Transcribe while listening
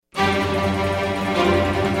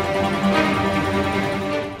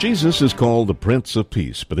Jesus is called the Prince of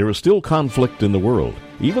Peace, but there is still conflict in the world.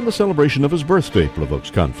 Even the celebration of his birthday provokes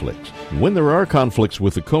conflicts. When there are conflicts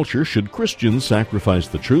with the culture, should Christians sacrifice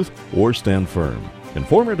the truth or stand firm? And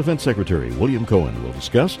former Defense Secretary William Cohen will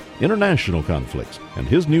discuss international conflicts and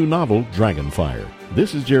his new novel, Dragonfire.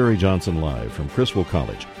 This is Jerry Johnson live from Criswell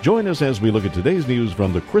College. Join us as we look at today's news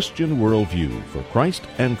from the Christian worldview for Christ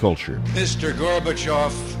and culture. Mr.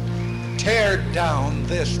 Gorbachev, tear down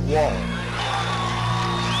this wall.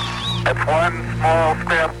 It's one small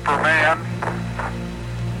step for man,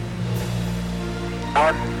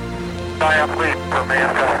 one giant leap for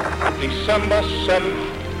mankind. December 7th,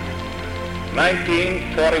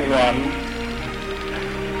 1941,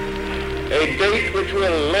 a date which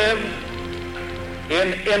will live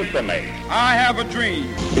in infamy. I have a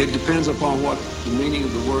dream. It depends upon what the meaning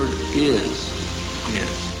of the word is.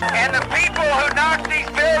 Yes. And the people who knock these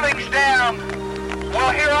buildings down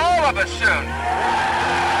will hear all of us soon.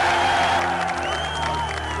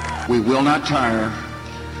 We will not tire,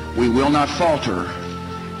 we will not falter,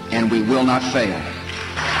 and we will not fail.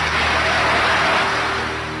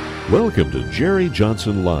 Welcome to Jerry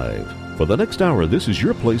Johnson Live. For the next hour, this is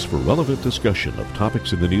your place for relevant discussion of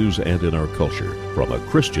topics in the news and in our culture from a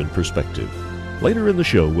Christian perspective. Later in the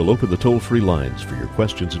show, we'll open the toll-free lines for your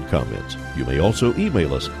questions and comments. You may also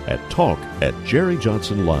email us at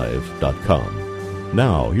talk@jerryjohnsonlive.com.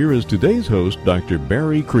 Now, here is today's host, Dr.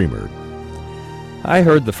 Barry Creamer. I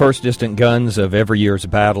heard the first distant guns of every year's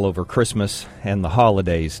battle over Christmas and the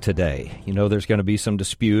holidays today. You know, there's going to be some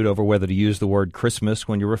dispute over whether to use the word Christmas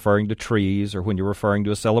when you're referring to trees, or when you're referring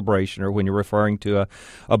to a celebration, or when you're referring to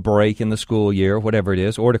a break in the school year, whatever it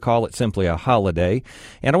is, or to call it simply a holiday.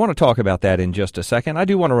 And I want to talk about that in just a second. I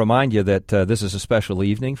do want to remind you that this is a special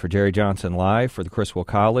evening for Jerry Johnson Live, for the Criswell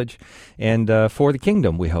College, and for the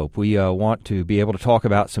Kingdom, we hope. We want to be able to talk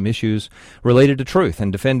about some issues related to truth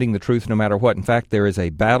and defending the truth no matter what. In fact, there is a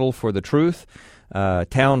battle for the truth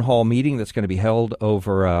town hall meeting that's going to be held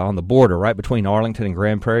over on the border right between Arlington and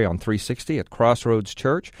Grand Prairie on 360 at Crossroads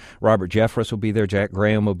Church. Robert Jeffress will be there, Jack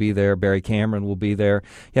Graham will be there, Barry Cameron will be there.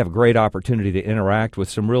 You have a great opportunity to interact with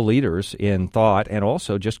some real leaders in thought, and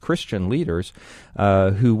also just Christian leaders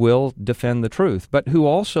who will defend the truth, but who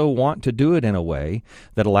also want to do it in a way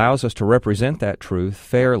that allows us to represent that truth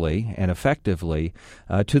fairly and effectively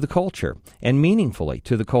to the culture and meaningfully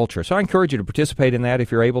to the culture. So I encourage you to participate in that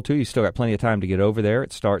if you're able to. You still got plenty of time to get over there.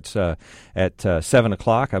 It starts at 7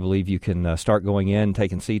 o'clock. I believe you can start going in,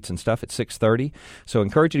 taking seats and stuff at 6:30. So I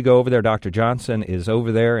encourage you to go over there. Dr. Johnson is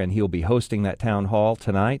over there, and he'll be hosting that town hall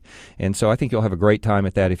tonight. And so I think you'll have a great time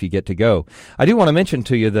at that if you get to go. I do want to mention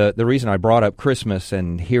to you the reason I brought up Christmas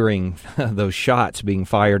and hearing those shots being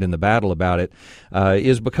fired in the battle about it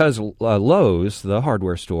is because Lowe's, the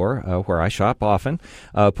hardware store where I shop often,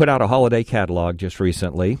 put out a holiday catalog just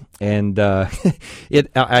recently. And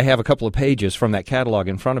I have a couple of pages from that catalog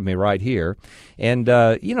in front of me right here. And,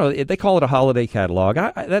 they call it a holiday catalog.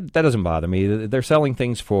 That doesn't bother me. They're selling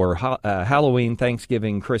things for Halloween,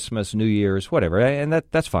 Thanksgiving, Christmas, New Year's, whatever. And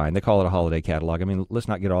that's fine. They call it a holiday catalog. I mean, let's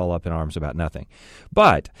not get all up in arms about nothing.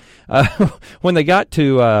 But when they got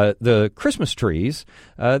to the Christmas trees,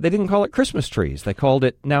 they didn't call it Christmas trees. They called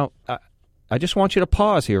it, now, I just want you to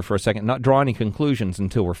pause here for a second, not draw any conclusions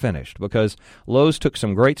until we're finished, because Lowe's took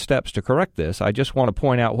some great steps to correct this. I just want to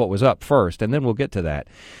point out what was up first, and then we'll get to that.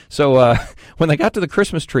 So when they got to the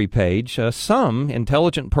Christmas tree page, some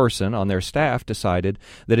intelligent person on their staff decided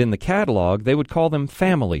that in the catalog they would call them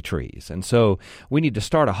family trees. And so we need to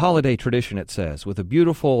start a holiday tradition, it says, with a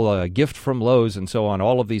beautiful gift from Lowe's and so on,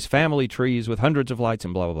 all of these family trees with hundreds of lights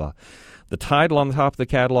and blah, blah, blah. The title on the top of the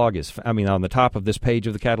catalog on the top of this page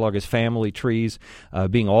of the catalog is Family Trees.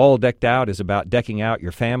 Being all decked out is about decking out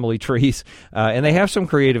your family trees. And they have some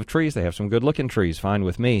creative trees. They have some good-looking trees, fine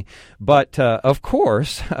with me. But, of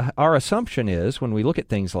course, our assumption is, when we look at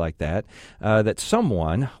things like that, that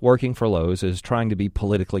someone working for Lowe's is trying to be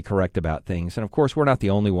politically correct about things. And, of course, we're not the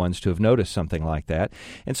only ones to have noticed something like that.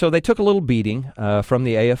 And so they took a little beating from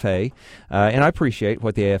the AFA, and I appreciate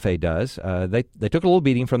what the AFA does. They took a little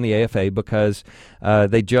beating from the AFA because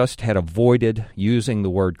they just had avoided using the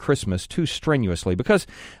word Christmas too strenuously. Because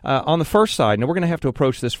on the first side, and we're going to have to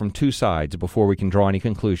approach this from two sides before we can draw any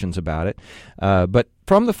conclusions about it, but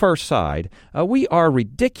from the first side, we are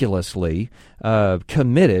ridiculously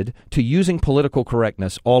committed to using political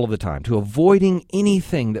correctness all of the time, to avoiding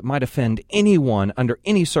anything that might offend anyone under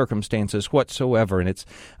any circumstances whatsoever. And it's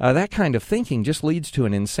that kind of thinking just leads to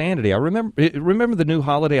an insanity. I remember the new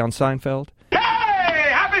holiday on Seinfeld? Hey!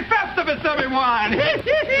 Happy Festivus, Christmas, everyone!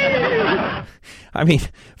 I mean,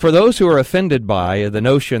 for those who are offended by the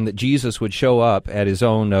notion that Jesus would show up at his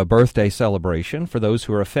own birthday celebration, for those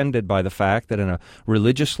who are offended by the fact that in a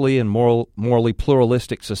religiously and morally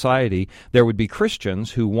pluralistic society, there would be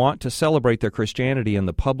Christians who want to celebrate their Christianity in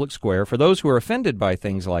the public square, for those who are offended by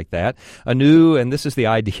things like that, and this is the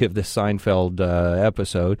idea of this Seinfeld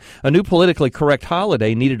episode, a new politically correct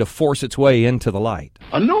holiday needed to force its way into the light.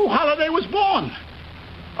 A new holiday was born.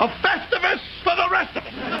 A Festivus for the rest of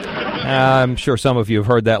us. I'm sure some of you have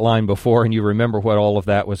heard that line before and you remember what all of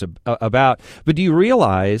that was about. But do you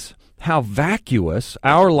realize how vacuous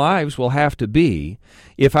our lives will have to be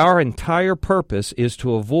if our entire purpose is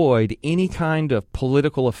to avoid any kind of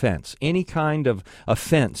political offense, any kind of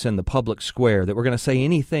offense in the public square, that we're going to say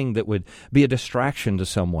anything that would be a distraction to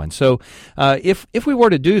someone? So if we were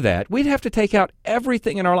to do that, we'd have to take out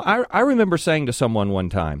everything in our life. I remember saying to someone one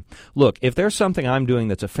time, look, if there's something I'm doing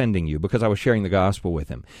that's offending you, because I was sharing the gospel with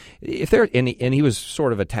him, and he was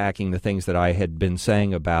sort of attacking the things that I had been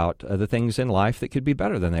saying about the things in life that could be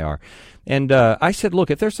better than they are. And I said,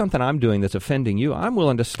 look, if there's something I'm doing that's offending you, I'm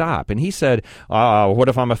willing to stop. And he said, what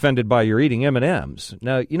if I'm offended by your eating M&Ms?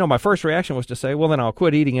 Now, my first reaction was to say, well, then I'll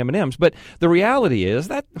quit eating M&Ms. But the reality is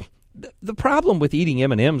that the problem with eating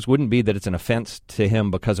M&Ms wouldn't be that it's an offense to him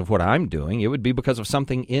because of what I'm doing. It would be because of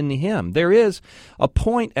something in him. There is a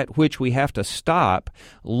point at which we have to stop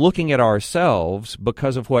looking at ourselves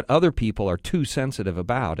because of what other people are too sensitive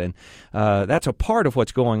about. And that's a part of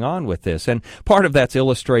what's going on with this. And part of that's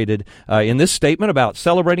illustrated in this statement about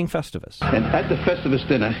celebrating Festivus. And at the Festivus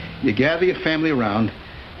dinner, you gather your family around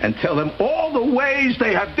and tell them all the ways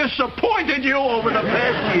they have disappointed you over the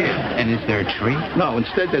past year. And is there a tree? No,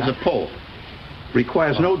 instead there's a pole.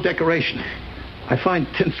 Requires no decoration. I find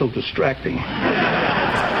tinsel distracting.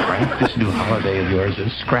 Frank, this new holiday of yours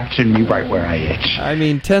is scratching me right where I itch. I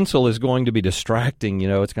mean, tinsel is going to be distracting.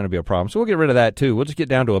 It's going to be a problem. So we'll get rid of that, too. We'll just get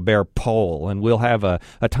down to a bare pole, and we'll have a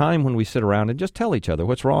time when we sit around and just tell each other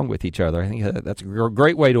what's wrong with each other. I think that's a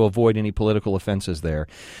great way to avoid any political offenses there.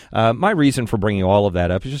 My reason for bringing all of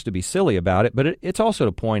that up is just to be silly about it, but it's also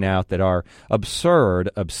to point out that our absurd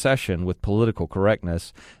obsession with political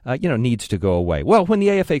correctness, needs to go away. Well, when the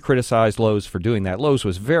AFA criticized Lowe's for doing that, Lowe's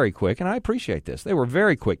was very quick, and I appreciate this. They were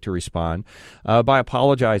very quick to respond by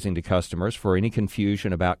apologizing to customers for any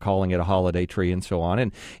confusion about calling it a holiday tree and so on.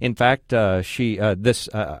 And in fact, the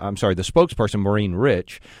spokesperson, Maureen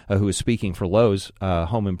Rich, who is speaking for Lowe's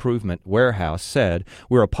Home Improvement Warehouse, said,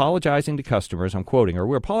 "We're apologizing to customers," I'm quoting her,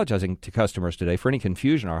 "we're apologizing to customers today for any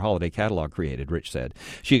confusion our holiday catalog created," Rich said.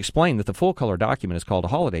 She explained that the full-color document is called a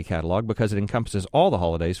holiday catalog because it encompasses all the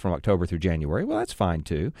holidays from October through January. Well, that's fine,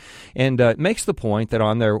 too. And it makes the point that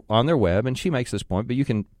on their web, and she makes this point, but you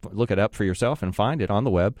can look it up for yourself and find it on the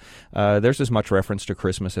web. There's as much reference to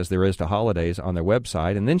Christmas as there is to holidays on their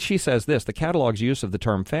website. And then she says this: the catalog's use of the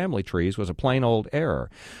term family trees was a plain old error.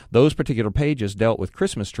 Those particular pages dealt with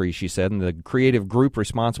Christmas trees, she said, and the creative group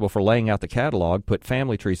responsible for laying out the catalog put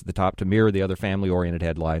family trees at the top to mirror the other family-oriented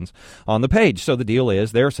headlines on the page. So the deal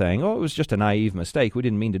is they're saying, it was just a naive mistake. We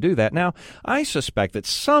didn't mean to do that. Now, I suspect that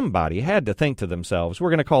somebody had to think to themselves, we're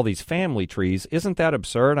going to call these family trees. Isn't that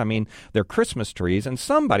absurd? I mean, they're Christmas trees, and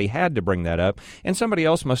somebody had to bring that up, and somebody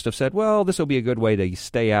else must have said, well, this will be a good way to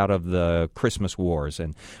stay out of the Christmas wars,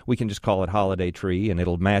 and we can just call it holiday tree, and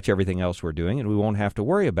it'll match everything else we're doing, and we won't have to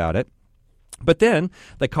worry about it. But then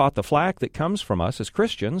they caught the flack that comes from us as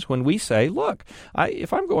Christians when we say, look,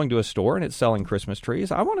 if I'm going to a store and it's selling Christmas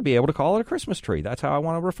trees, I want to be able to call it a Christmas tree. That's how I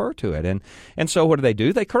want to refer to it. And so what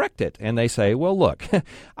do? They correct it. And they say, well, look,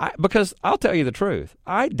 because I'll tell you the truth.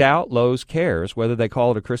 I doubt Lowe's cares whether they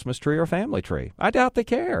call it a Christmas tree or a family tree. I doubt they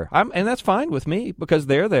care. And that's fine with me because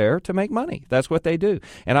they're there to make money. That's what they do.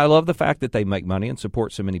 And I love the fact that they make money and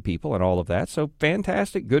support so many people and all of that. So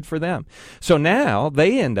fantastic. Good for them. So now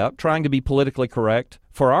they end up trying to be politically correct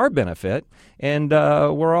for our benefit, and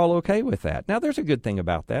we're all okay with that. Now, there's a good thing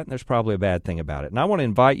about that, and there's probably a bad thing about it. And I want to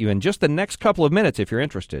invite you in just the next couple of minutes, if you're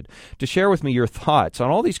interested, to share with me your thoughts on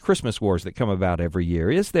all these Christmas wars that come about every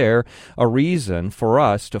year. Is there a reason for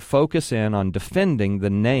us to focus in on defending the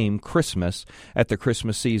name Christmas at the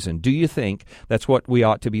Christmas season? Do you think that's what we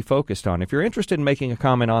ought to be focused on? If you're interested in making a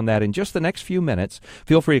comment on that in just the next few minutes,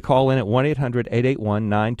 feel free to call in at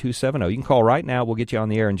 1-800-881-9270. You can call right now. We'll get you on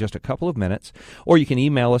the air in just a couple of minutes. Or you can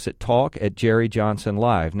email us at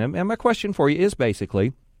talk@jerryjohnsonlive. Now, and my question for you is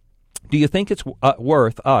basically, Do you think it's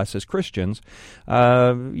worth us as Christians,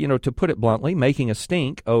 to put it bluntly, making a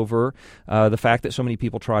stink over the fact that so many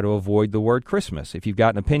people try to avoid the word Christmas? If you've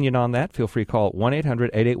got an opinion on that, feel free to call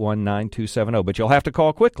 1-800-881-9270. But you'll have to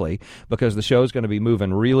call quickly because the show's going to be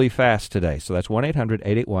moving really fast today. So that's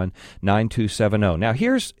 1-800-881-9270. Now,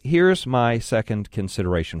 here's my second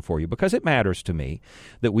consideration for you, because it matters to me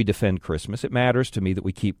that we defend Christmas. It matters to me that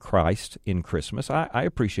we keep Christ in Christmas. I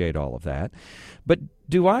appreciate all of that. But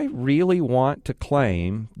do I really want to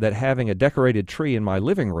claim that having a decorated tree in my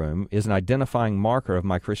living room is an identifying marker of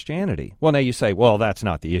my Christianity? Well, now you say, well, that's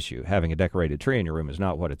not the issue. Having a decorated tree in your room is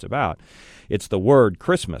not what it's about. It's the word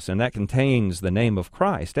Christmas, and that contains the name of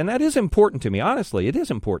Christ. And that is important to me. Honestly, it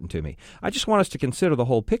is important to me. I just want us to consider the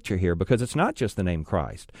whole picture here, because it's not just the name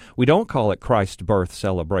Christ. We don't call it Christ's birth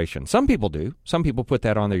celebration. Some people do. Some people put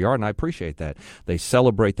that on their yard, and I appreciate that. They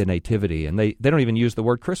celebrate the nativity, and they don't even use the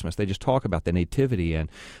word Christmas. They just talk about the nativity and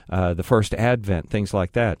the first Advent, things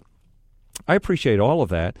like that. I appreciate all of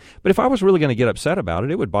that, but if I was really going to get upset about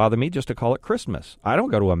it, it would bother me just to call it Christmas. I don't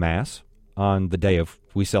go to a Mass on the day of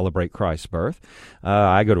we celebrate Christ's birth.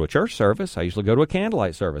 I go to a church service. I usually go to a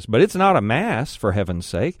candlelight service, but it's not a Mass, for heaven's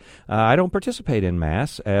sake. I don't participate in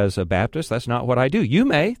Mass as a Baptist. That's not what I do. You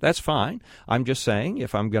may. That's fine. I'm just saying,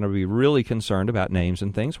 if I'm going to be really concerned about names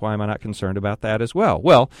and things, why am I not concerned about that as well?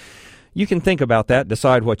 Well, you can think about that,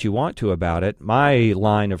 decide what you want to about it. My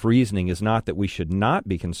line of reasoning is not that we should not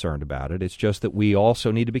be concerned about it. It's just that we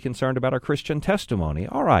also need to be concerned about our Christian testimony.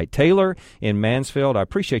 All right, Taylor in Mansfield, I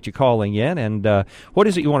appreciate you calling in. And what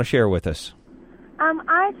is it you want to share with us?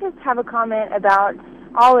 I just have a comment about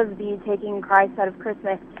all of the taking Christ out of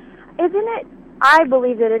Christmas. Isn't it, I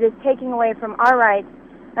believe that it is taking away from our rights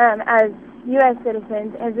as U.S.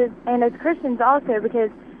 citizens and as Christians also, because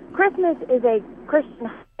Christmas is a Christian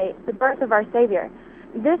holiday, the birth of our Savior.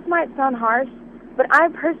 This might sound harsh, but I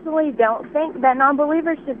personally don't think that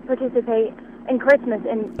non-believers should participate in Christmas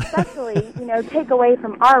and especially, take away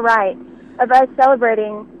from our right of us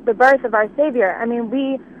celebrating the birth of our Savior. I mean,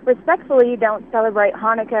 we respectfully don't celebrate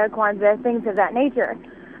Hanukkah, Kwanzaa, things of that nature.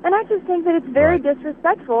 And I just think that it's very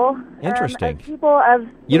disrespectful. Interesting. People of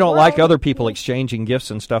you don't like other people exchanging gifts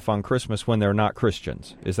and stuff on Christmas when they're not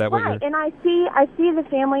Christians. Is that what you're... Right, and I see the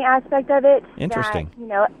family aspect of it. Interesting.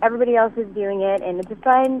 That, everybody else is doing it, and it's a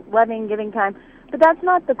fun, loving, giving time. But that's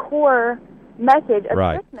not the core message of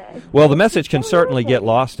Christmas. Well, the message can certainly get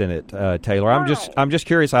lost in it, Taylor. Right. I'm just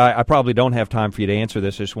curious. I probably don't have time for you to answer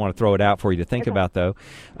this. I just want to throw it out for you to think about, though.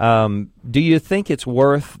 Do you think it's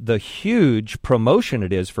worth the huge promotion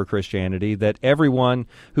it is for Christianity that everyone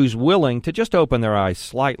who's willing to just open their eyes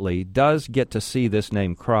slightly does get to see this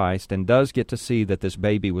name Christ and does get to see that this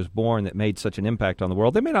baby was born that made such an impact on the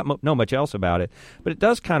world? They may not know much else about it, but it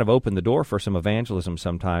does kind of open the door for some evangelism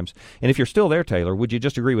sometimes. And if you're still there, Taylor, would you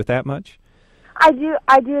just agree with that much? I do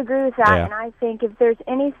agree with that, and I think if there's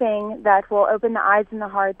anything that will open the eyes and the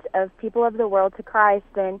hearts of people of the world to Christ,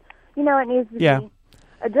 then, it needs to be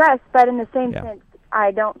addressed. But in the same sense, I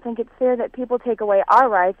don't think it's fair that people take away our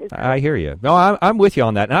rights. I hear you. No, I'm with you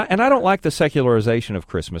on that. And I don't like the secularization of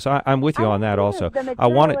Christmas. I'm with you on that also. I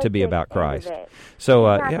want it to be about Christ.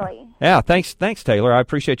 So, exactly. Thanks, Taylor. I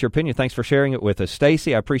appreciate your opinion. Thanks for sharing it with us.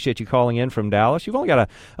 Stacy, I appreciate you calling in from Dallas. You've only got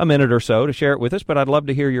a minute or so to share it with us, but I'd love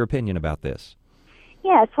to hear your opinion about this.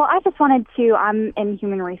 Yes, well, I just wanted to, I'm in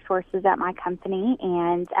human resources at my company,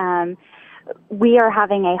 and we are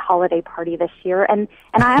having a holiday party this year, and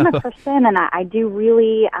I am a Christian, and I do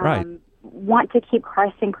really want to keep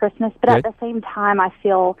Christ in Christmas, but at the same time, I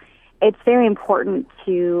feel it's very important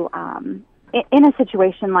to, in a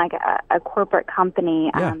situation like a corporate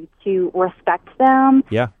company, to respect them.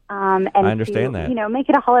 Yeah, and I understand that. Make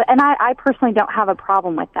it a holiday. And I personally don't have a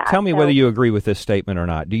problem with that. Tell me whether you agree with this statement or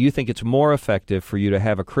not. Do you think it's more effective for you to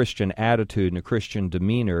have a Christian attitude and a Christian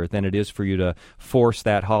demeanor than it is for you to force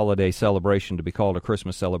that holiday celebration to be called a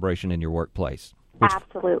Christmas celebration in your workplace?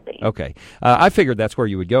 Absolutely. Okay. I figured that's where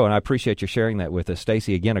you would go, and I appreciate you sharing that with us.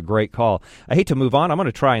 Stacy, again, a great call. I hate to move on. I'm going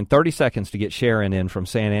to try in 30 seconds to get Sharon in from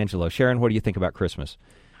San Angelo. Sharon, what do you think about Christmas?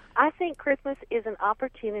 I think Christmas is an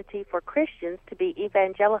opportunity for Christians to be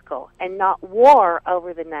evangelical and not war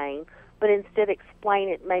over the name, but instead explain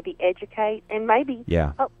it, maybe educate, and maybe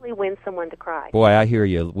hopefully win someone to Christ. Boy, I hear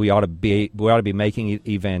you. We ought to be making it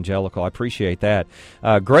evangelical. I appreciate that.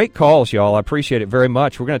 Great calls, y'all. I appreciate it very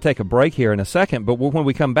much. We're going to take a break here in a second, but when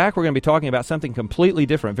we come back, we're going to be talking about something completely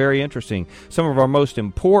different, very interesting. Some of our most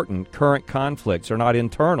important current conflicts are not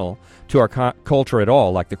internal to our culture at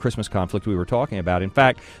all, like the Christmas conflict we were talking about. In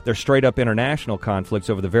fact, they're straight-up international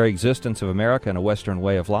conflicts over the very existence of America and a Western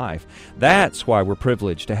way of life. That's why we're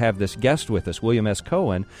privileged to have this guest guest with us, William S.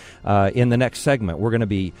 Cohen, in the next segment. We're going to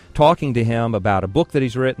be talking to him about a book that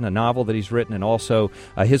he's written, a novel that he's written, and also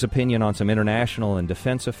his opinion on some international and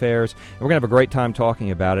defense affairs. And we're going to have a great time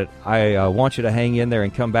talking about it. I want you to hang in there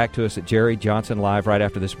and come back to us at Jerry Johnson Live right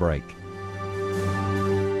after this break.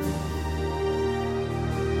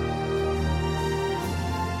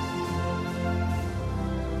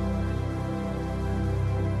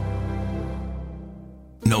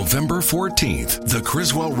 November 14th, the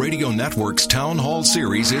Criswell Radio Network's Town Hall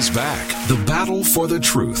Series is back. The Battle for the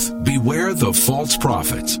Truth. Beware the False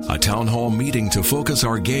Prophets. A town hall meeting to focus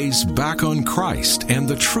our gaze back on Christ and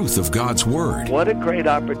the truth of God's Word. What a great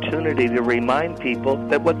opportunity to remind people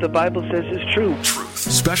that what the Bible says is true.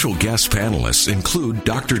 Special guest panelists include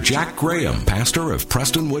Dr. Jack Graham, pastor of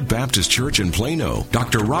Prestonwood Baptist Church in Plano,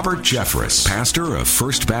 Dr. Robert Jeffress, pastor of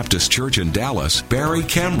First Baptist Church in Dallas, Barry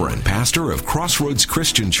Cameron, pastor of Crossroads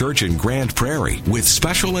Christian Church in Grand Prairie, with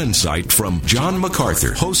special insight from John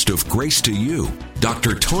MacArthur, host of Grace to You,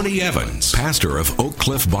 Dr. Tony Evans, pastor of Oak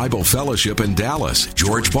Cliff Bible Fellowship in Dallas,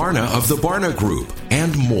 George Barna of the Barna Group,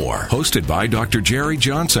 and more. Hosted by Dr. Jerry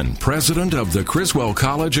Johnson, president of the Criswell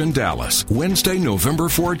College in Dallas, Wednesday, November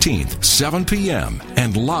 14th, 7 p.m.,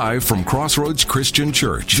 and live from Crossroads Christian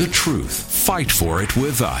Church. The Truth. Fight for it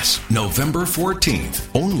with us. November 14th,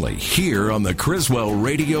 only here on the Criswell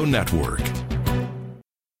Radio Network.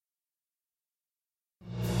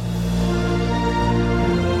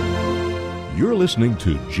 You're listening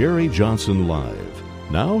to Jerry Johnson Live.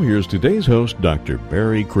 Now, here's today's host, Dr.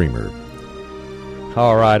 Barry Creamer.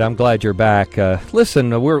 All right, I'm glad you're back.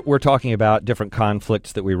 Listen, we're talking about different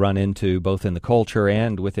conflicts that we run into, both in the culture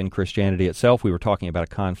and within Christianity itself. We were talking about a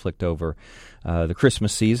conflict over the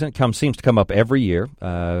Christmas season. It seems to come up every year.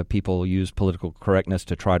 People use political correctness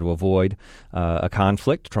to try to avoid a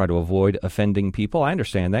conflict, to try to avoid offending people. I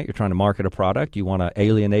understand that. You're trying to market a product. You want to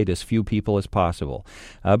alienate as few people as possible.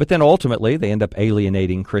 But then ultimately, they end up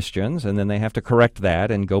alienating Christians, and then they have to correct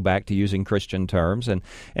that and go back to using Christian terms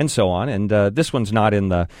and so on. And this one's not in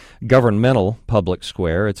the governmental public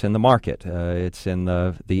square. It's in the market. It's in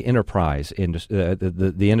the enterprise,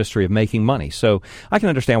 the industry of making money. So I can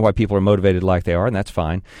understand why people are motivated like they are, and that's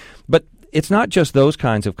fine. But it's not just those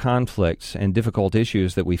kinds of conflicts and difficult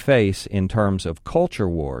issues that we face in terms of culture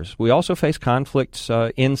wars. We also face conflicts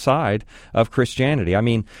inside of Christianity. I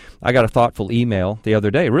mean, I got a thoughtful email the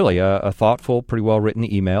other day, really a thoughtful, pretty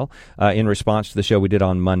well-written email in response to the show we did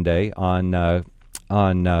on Monday on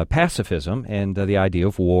pacifism and the idea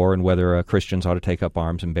of war and whether Christians ought to take up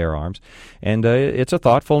arms and bear arms. And it's a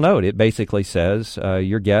thoughtful note. It basically says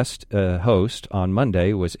your guest host on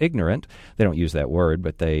Monday was ignorant. They don't use that word,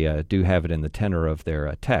 but they do have it in the tenor of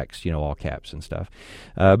their text, all caps and stuff.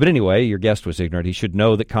 But anyway, your guest was ignorant. He should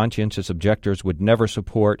know that conscientious objectors would never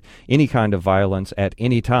support any kind of violence at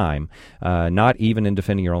any time, not even in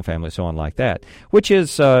defending your own family, so on like that, which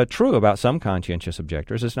is true about some conscientious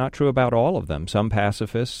objectors. It's not true about all of them. Some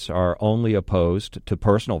pacifists are only opposed to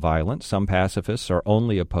personal violence. Some pacifists are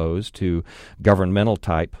only opposed to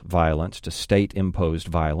governmental-type violence, to state-imposed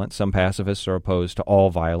violence. Some pacifists are opposed to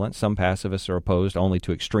all violence. Some pacifists are opposed only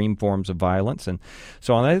to extreme forms of violence, and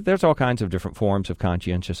so on. There's all kinds of different forms of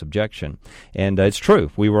conscientious objection. And it's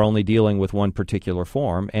true. We were only dealing with one particular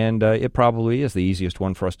form, and it probably is the easiest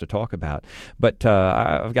one for us to talk about. But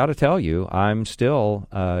I've got to tell you, I'm still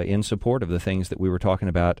in support of the things that we were talking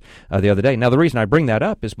about the other day. Now, the reason I bring that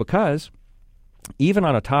up is because even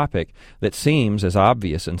on a topic that seems as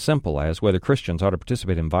obvious and simple as whether Christians ought to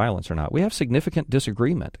participate in violence or not, we have significant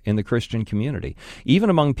disagreement in the Christian community. Even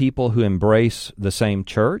among people who embrace the same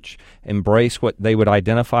church, embrace what they would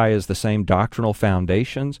identify as the same doctrinal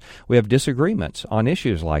foundations, we have disagreements on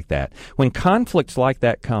issues like that. When conflicts like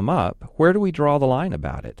that come up, where do we draw the line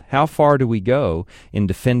about it? How far do we go in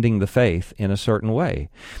defending the faith in a certain way?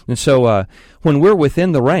 And so when we're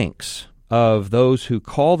within the ranks of those who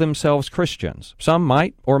call themselves Christians. Some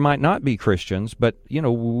might or might not be Christians, but,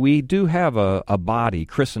 we do have a body,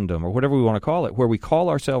 Christendom, or whatever we want to call it, where we call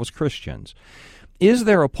ourselves Christians. Is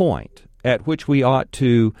there a point at which we ought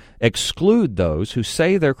to exclude those who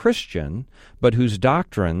say they're Christian, but whose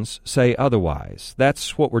doctrines say otherwise?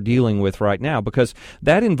 That's what we're dealing with right now, because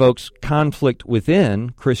that invokes conflict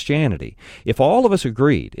within Christianity. If all of us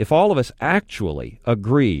agreed, if all of us actually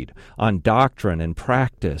agreed on doctrine and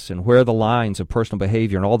practice and where the lines of personal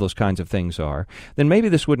behavior and all those kinds of things are, then maybe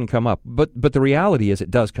this wouldn't come up. But the reality is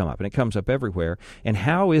it does come up, and it comes up everywhere. And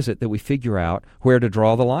how is it that we figure out where to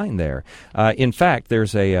draw the line there? In fact,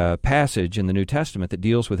 there's a passage passage in the New Testament that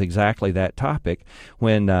deals with exactly that topic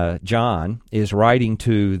when John is writing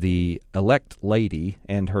to the elect lady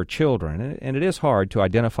and her children. And it is hard to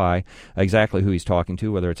identify exactly who he's talking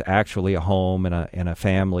to, whether it's actually a home and a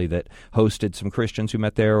family that hosted some Christians who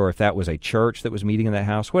met there, or if that was a church that was meeting in that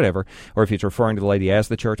house, whatever, or if he's referring to the lady as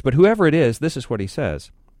the church. But whoever it is, this is what he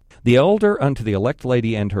says. The elder unto the elect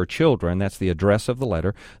lady and her children, that's the address of the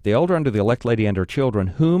letter, the elder unto the elect lady and her children,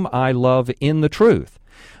 whom I love in the truth.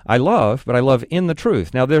 I love, but I love in the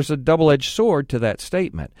truth. Now, there's a double-edged sword to that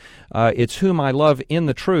statement. It's whom I love in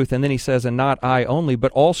the truth, and then he says, and not I only,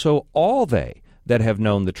 but also all they that have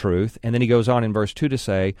known the truth. And then he goes on in verse 2 to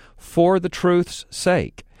say, for the truth's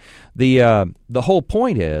sake. The whole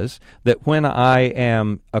point is that when I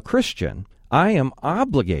am a Christian, I am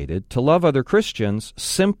obligated to love other Christians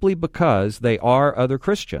simply because they are other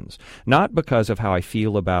Christians, not because of how I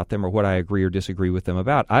feel about them or what I agree or disagree with them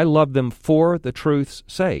about. I love them for the truth's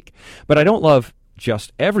sake. But I don't love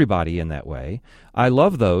just everybody in that way. I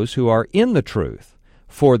love those who are in the truth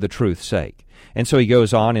for the truth's sake. And so he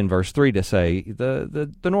goes on in verse 3 to say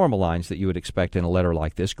the normal lines that you would expect in a letter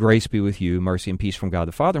like this. Grace be with you, mercy and peace from God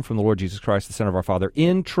the Father and from the Lord Jesus Christ, the Son of our Father,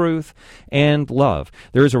 in truth and love.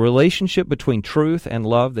 There is a relationship between truth and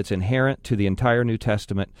love that's inherent to the entire New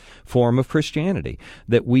Testament form of Christianity,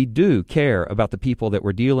 that we do care about the people that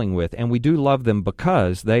we're dealing with, and we do love them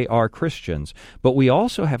because they are Christians. But we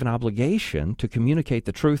also have an obligation to communicate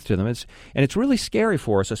the truth to them. And it's really scary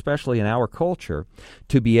for us, especially in our culture,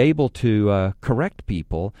 to be able to correct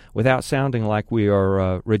people without sounding like we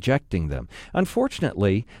are rejecting them.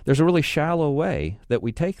 Unfortunately, there's a really shallow way that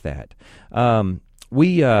we take that.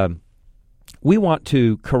 We want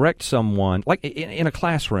to correct someone, like in a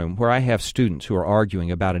classroom where I have students who are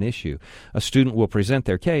arguing about an issue. A student will present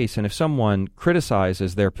their case, and if someone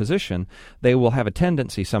criticizes their position, they will have a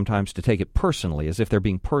tendency sometimes to take it personally, as if they're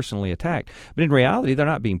being personally attacked. But in reality, they're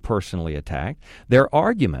not being personally attacked. Their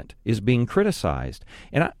argument is being criticized.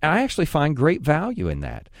 And I actually find great value in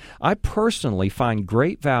that. I personally find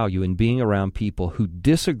great value in being around people who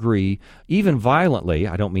disagree, even violently.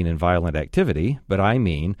 I don't mean in violent activity, but I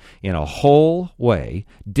mean in a whole way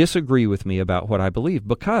disagree with me about what I believe,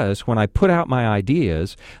 because when I put out my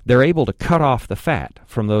ideas, they're able to cut off the fat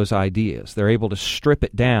from those ideas. They're able to strip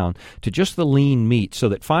it down to just the lean meat, so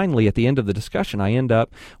that finally at the end of the discussion I end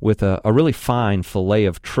up with a really fine fillet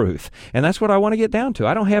of truth. And that's what I want to get down to.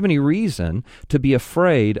 I don't have any reason to be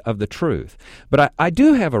afraid of the truth, but I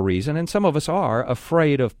do have a reason, and some of us are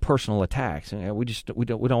afraid of personal attacks. We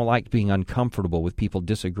don't like being uncomfortable with people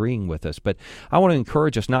disagreeing with us. But I want to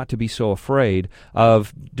encourage us not to be so afraid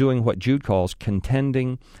of doing what Jude calls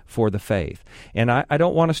contending for the faith. And I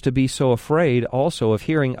don't want us to be so afraid also of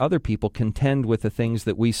hearing other people contend with the things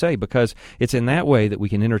that we say, because it's in that way that we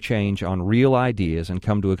can interchange on real ideas and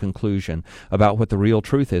come to a conclusion about what the real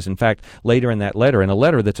truth is. In fact, later in that letter, in a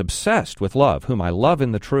letter that's obsessed with love, whom I love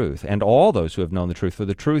in the truth, and all those who have known the truth for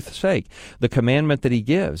the truth's sake, the commandment that he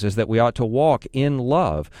gives is that we ought to walk in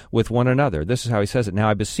love with one another. This is how he says it. Now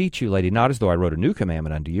I beseech you, lady, not as though I wrote a new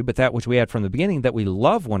commandment unto you, but that which we had from the beginning, that we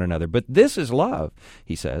love one another. But this is love,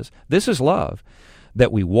 he says. This is love,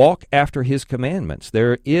 that we walk after his commandments.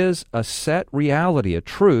 There is a set reality, a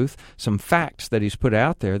truth, some facts that he's put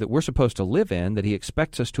out there that we're supposed to live in, that he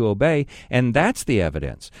expects us to obey, and that's the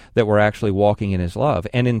evidence that we're actually walking in his love.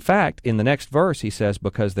 And in fact, in the next verse, he says,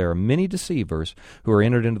 because there are many deceivers who are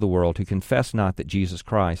entered into the world who confess not that Jesus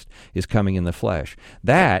Christ is coming in the flesh.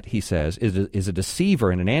 That, he says, is a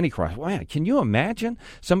deceiver and an antichrist. Man, can you imagine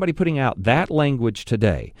somebody putting out that language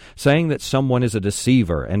today, saying that someone is a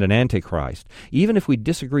deceiver and an antichrist? Even if we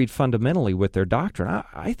disagreed fundamentally with their doctrine,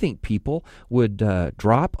 I think people would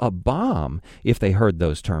drop a bomb if they heard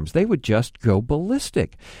those terms. They would just go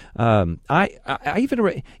ballistic.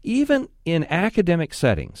 Even in academic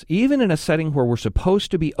settings, even in a setting where we're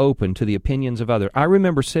supposed to be open to the opinions of others, I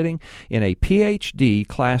remember sitting in a PhD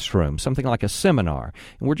classroom, something like a seminar,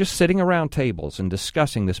 and we're just sitting around tables and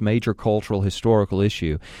discussing this major cultural, historical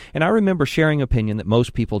issue. And I remember sharing opinion that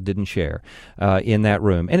most people didn't share in that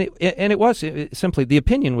room. And it was simply, the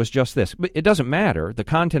opinion was just this. But it doesn't matter. The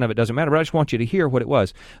content of it doesn't matter, but I just want you to hear what it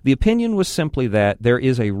was. The opinion was simply that there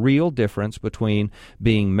is a real difference between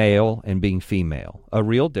being male and being female, a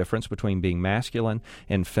real difference between being masculine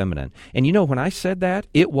and feminine. And you know, when I said that,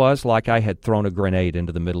 it was like I had thrown a grenade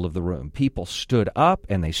into the middle of the room. People stood up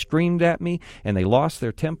and they screamed at me and they lost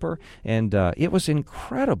their temper, and it was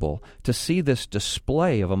incredible to see this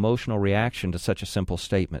display of emotional reaction to such a simple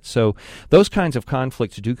statement. So those kinds of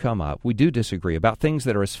conflicts do come up. We do disagree about things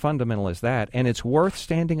that are as fundamental as that, and it's worth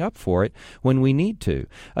standing up for it when we need to.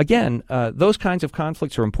 Again, those kinds of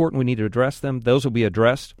conflicts are important. We need to address them. Those will be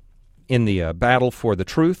addressed in the Battle for the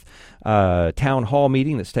Truth town hall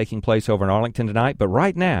meeting that's taking place over in Arlington tonight. But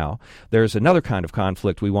right now, there's another kind of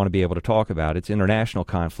conflict we want to be able to talk about. It's international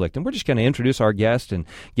conflict. And we're just going to introduce our guest and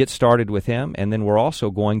get started with him. And then we're also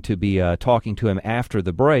going to be talking to him after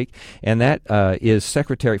the break. And that is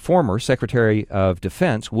former Secretary of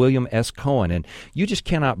Defense William S. Cohen. And you just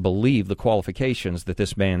cannot believe the qualifications that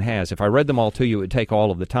this man has. If I read them all to you, it would take all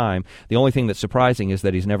of the time. The only thing that's surprising is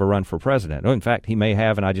that he's never run for president. In fact, he may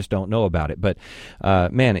have, and I just don't know about it. But,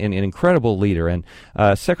 man, an incredible leader. And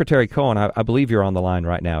Secretary Cohen, I believe you're on the line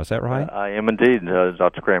right now. Is that right? I am indeed,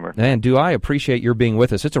 Dr. Kramer. And do I appreciate your being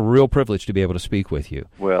with us. It's a real privilege to be able to speak with you.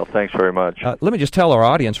 Well, thanks very much. Let me just tell our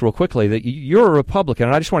audience real quickly that you're a Republican,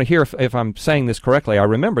 and I just want to hear if I'm saying this correctly. I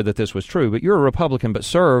remember that this was true, but you're a Republican but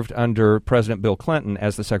served under President Bill Clinton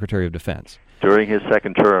as the Secretary of Defense. During his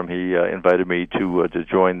second term, he invited me to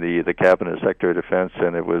join the cabinet as Secretary of Defense,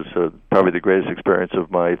 and it was probably the greatest experience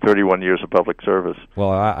of my 31 years of public service.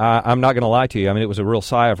 Well, I'm not going to lie to you. I mean, it was a real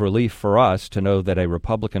sigh of relief for us to know that a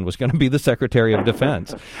Republican was going to be the Secretary of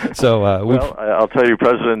Defense. So, well, I'll tell you,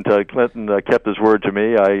 President Clinton kept his word to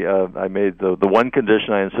me. I made the one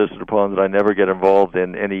condition I insisted upon, that I never get involved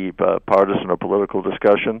in any partisan or political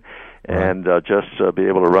discussion, and just be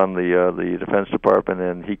able to run the Defense Department,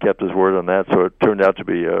 and he kept his word on that. So it turned out to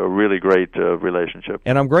be a really great relationship.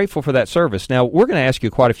 And I'm grateful for that service. Now, we're going to ask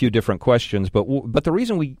you quite a few different questions, but the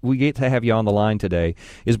reason we get to have you on the line today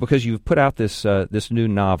is because you've put out this new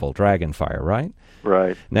novel, Dragonfire, right?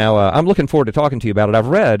 Right. Now, I'm looking forward to talking to you about it. I've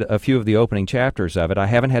read a few of the opening chapters of it. I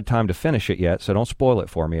haven't had time to finish it yet, so don't spoil it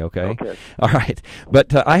for me, okay? Okay. All right.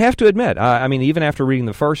 But I have to admit, I mean, even after reading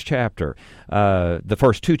the first chapter, the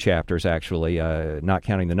first two chapters, actually, not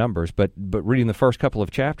counting the numbers, but reading the first couple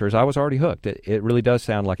of chapters, I was already hooked. It really does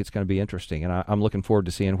sound like it's going to be interesting, and I'm looking forward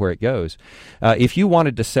to seeing where it goes. If you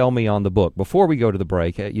wanted to sell me on the book, before we go to the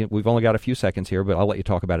break, we've only got a few seconds here, but I'll let you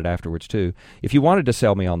talk about it afterwards, too. If you wanted to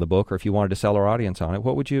sell me on the book, or if you wanted to sell our audience on it,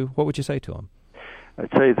 what would you say to them? I'd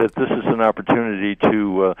say that this is an opportunity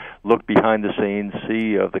to look behind the scenes,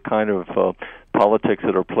 see the kind of politics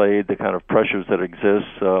that are played, the kind of pressures that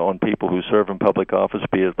exist on people who serve in public office,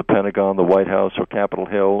 be it the Pentagon, the White House, or Capitol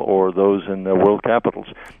Hill, or those in world capitals.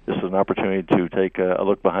 This is an opportunity to take a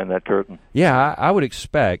look behind that curtain. Yeah, I would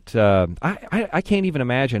expect. I can't even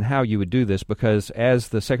imagine how you would do this, because as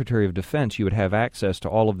the Secretary of Defense, you would have access to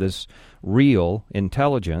all of this real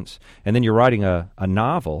intelligence, and then you're writing a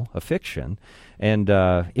novel, a fiction, and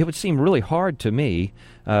it would seem really hard to me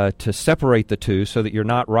to separate the two so that you're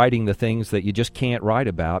not writing the things that you just can't write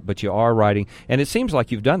about, but you are writing. And it seems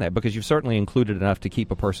like you've done that, because you've certainly included enough to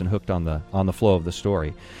keep a person hooked on the flow of the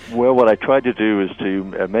story. Well, what I tried to do is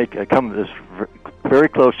to come this very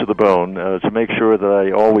close to the bone, to make sure that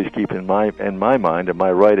I always keep in my mind, in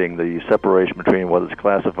my writing, the separation between what is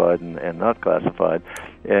classified and not classified,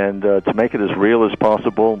 and to make it as real as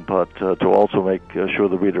possible, but to also make sure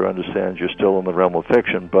the reader understands you're still in the realm of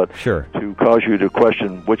fiction, but sure, to cause you to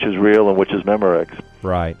question which is real and which is Memorex.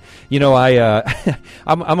 Right. You know,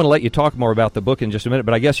 I'm going to let you talk more about the book in just a minute,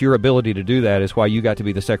 but I guess your ability to do that is why you got to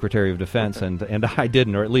be the Secretary of Defense, and I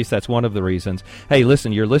didn't, or at least that's one of the reasons. Hey,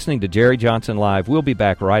 listen, you're listening to Jerry Johnson Live. We'll be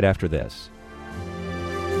back right after this.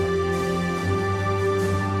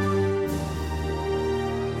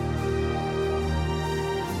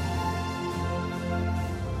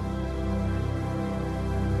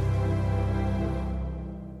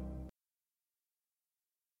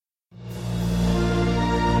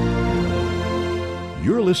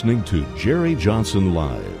 You're listening to Jerry Johnson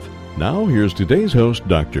Live. Now, here's today's host,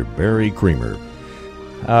 Dr. Barry Kramer.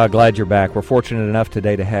 Glad you're back. We're fortunate enough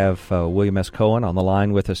today to have William S. Cohen on the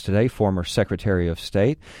line with us today, former Secretary of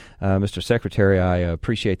State. Mr. Secretary, I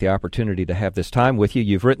appreciate the opportunity to have this time with you.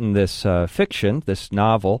 You've written this fiction, this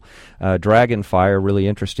novel, Dragonfire, really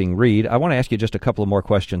interesting read. I want to ask you just a couple of more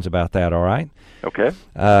questions about that, all right? Okay.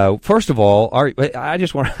 First of all, I want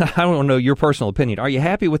to know your personal opinion. Are you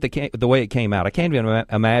happy with the way it came out? I can't even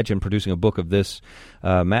imagine producing a book of this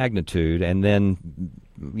magnitude and then,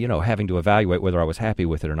 having to evaluate whether I was happy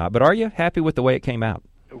with it or not. But are you happy with the way it came out?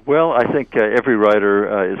 Well, I think every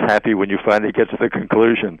writer is happy when you finally get to the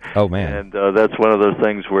conclusion. Oh, man. And that's one of those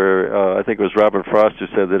things where I think it was Robert Frost who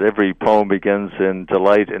said that every poem begins in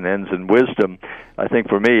delight and ends in wisdom. I think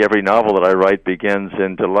for me, every novel that I write begins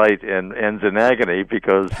in delight and ends in agony,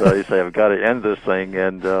 because you say, I've got to end this thing,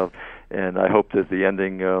 and I hope that the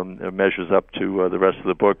ending measures up to the rest of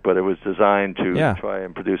the book, but it was designed to try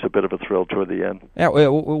and produce a bit of a thrill toward the end. Yeah,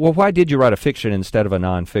 well, why did you write a fiction instead of a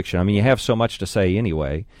nonfiction? I mean, you have so much to say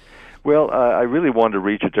anyway. Well, I really wanted to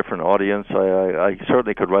reach a different audience. I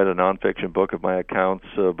certainly could write a nonfiction book of my accounts,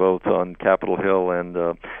 both on Capitol Hill and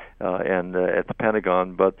and at the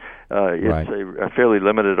Pentagon, but it's a fairly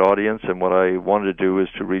limited audience, and what I wanted to do is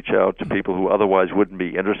to reach out to people who otherwise wouldn't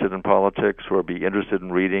be interested in politics or be interested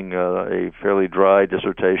in reading a fairly dry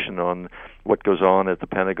dissertation on what goes on at the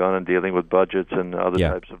Pentagon and dealing with budgets and other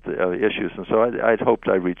types of issues. And so I'd hoped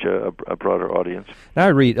I'd reach a broader audience. Now, I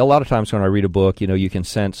read, a lot of times when I read a book, you can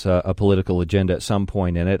sense a political agenda at some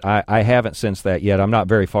point in it. I haven't sensed that yet. I'm not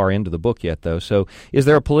very far into the book yet, though. So is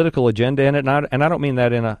there a political agenda in it? And I don't mean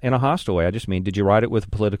that in a hostile way. I just mean, did you write it with a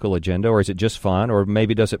political agenda, or is it just fun? Or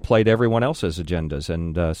maybe does it play to everyone else's agendas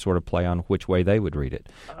and sort of play on which way they would read it?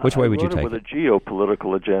 Which way would you take it? I wrote it with a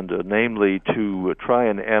geopolitical agenda, namely to try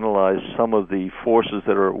and analyze some of the forces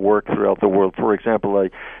that are at work throughout the world. For example,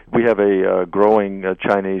 we have a growing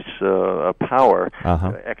Chinese power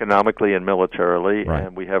economically and militarily,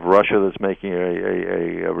 and we have Russia that's making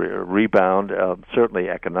a rebound, certainly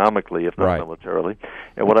economically, if not militarily.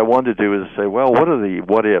 And what I wanted to do is say, well, what are the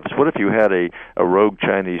what-ifs? What if you had a rogue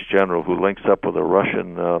Chinese general who links up with a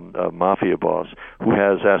Russian mafia boss who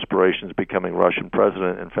has aspirations of becoming Russian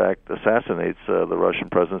president, in fact, assassinates the Russian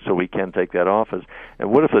president so he can take that office? And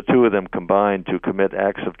what if the two of them combined to commit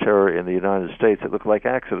acts of terror in the United States that look like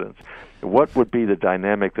accidents? What would be the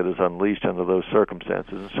dynamic that is unleashed under those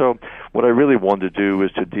circumstances? And so what I really wanted to do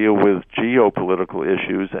is to deal with geopolitical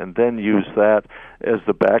issues and then use that as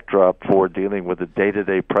the backdrop for dealing with the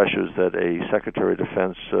day-to-day pressures that a Secretary of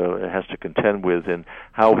Defense has to contend with, and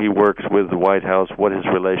how he works with the White House, what his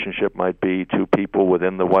relationship might be to people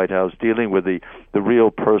within the White House, dealing with the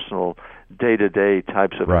real personal day-to-day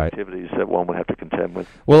types of activities that one would have to contend with.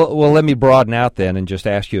 Well, let me broaden out then and just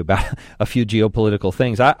ask you about a few geopolitical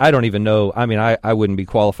things. I don't even know. I mean, I wouldn't be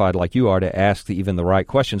qualified like you are to ask even the right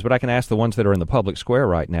questions, but I can ask the ones that are in the public square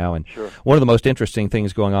right now. And one of the most interesting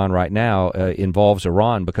things going on right now involves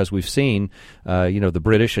Iran, because we've seen, the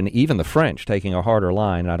British and even the French taking a harder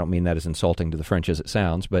line. I don't mean that as insulting to the French as it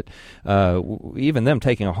sounds, but even them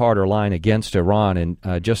taking a harder line against Iran. And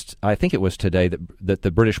I think it was today that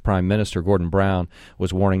the British Prime Minister Gordon Brown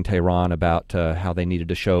was warning Tehran about how they needed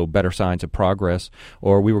to show better signs of progress,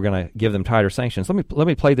 or we were going to give them tighter sanctions. Let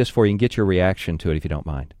me play this for you and get your reaction to it, if you don't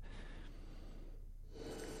mind.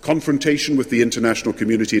 Confrontation with the international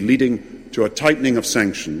community leading to a tightening of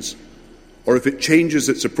sanctions, or if it changes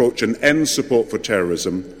its approach and ends support for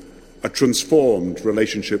terrorism, a transformed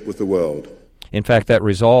relationship with the world. In fact, that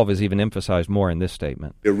resolve is even emphasized more in this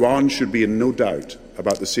statement. Iran should be in no doubt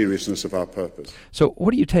about the seriousness of our purpose. So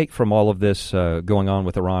what do you take from all of this going on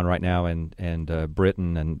with Iran right now, and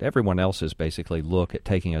Britain and everyone else's basically look at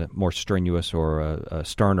taking a more strenuous or a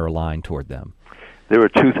sterner line toward them? There are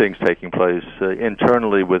two things taking place.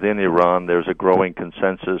 Internally within Iran, there's a growing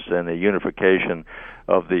consensus and a unification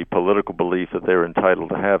of the political belief that they're entitled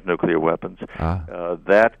to have nuclear weapons.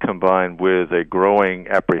 That combined with a growing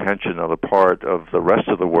apprehension on the part of the rest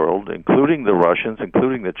of the world, including the Russians,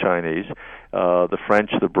 including the Chinese, the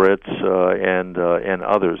French, the Brits, and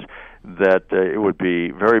others, that it would be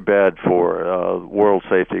very bad for world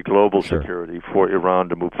safety, global security, for Iran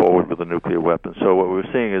to move forward with a nuclear weapon. So what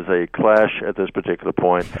we're seeing is a clash at this particular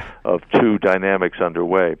point of two dynamics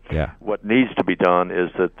underway. What needs to be done is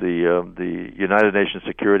that the United Nations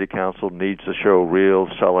Security Council needs to show real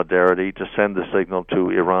solidarity, to send the signal to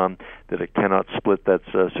Iran that it cannot split that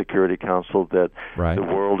Security Council, that the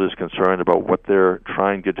world is concerned about what they're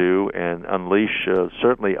trying to do, and unleash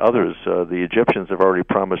certainly others. The Egyptians have already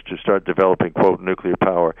promised to start developing, quote, nuclear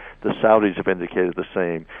power. The Saudis have indicated the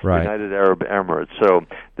same. United Arab Emirates. So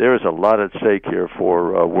there is a lot at stake here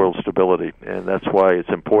for world stability, and that's why it's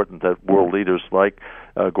important that world leaders like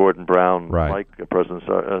Gordon Brown, like President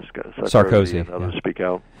Sarkozy and others speak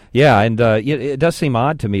out. Yeah, and it does seem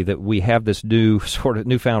odd to me that we have this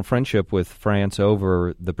newfound friendship with France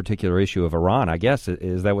over the particular issue of Iran. I guess,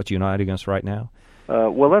 is that what's uniting us right now?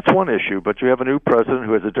 Well, that's one issue, but you have a new president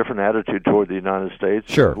who has a different attitude toward the United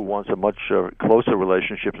States, who wants a much closer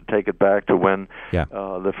relationship, to take it back to when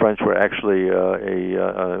the French were actually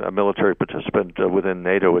a military participant within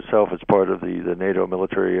NATO itself as part of the NATO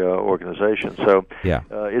military organization. So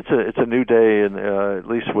it's a new day, and at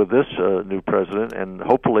least with this new president, and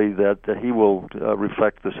hopefully that he will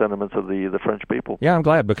reflect the sentiments of the French people. Yeah, I'm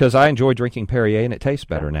glad, because I enjoy drinking Perrier, and it tastes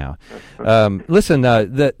better now. Listen,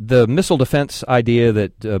 the missile defense idea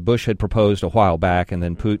that Bush had proposed a while back, and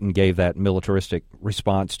then Putin gave that militaristic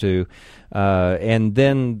response to, and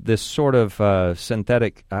then this sort of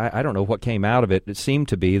synthetic, I don't know what came out of it. It seemed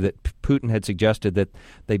to be that Putin had suggested that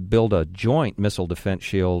they build a joint missile defense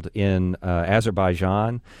shield in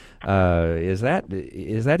Azerbaijan. Is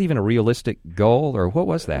that even a realistic goal, or what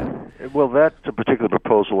was that? Well, that particular proposal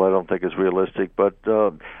proposal I don't think is realistic, but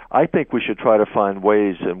I think we should try to find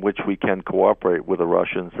ways in which we can cooperate with the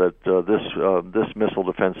Russians, that this missile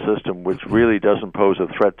defense system, which really doesn't pose a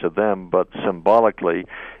threat to them, but symbolically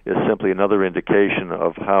is simply another indication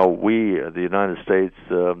of how we, the United States,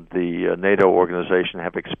 the NATO organization,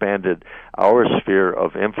 have expanded our sphere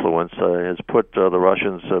of influence, has put the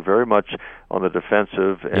Russians very much on the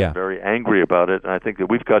defensive and very angry about it. And I think that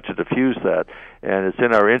we've got to diffuse that. And it's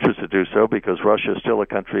in our interest to do so, because Russia is still a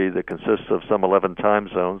country that consists of some 11 time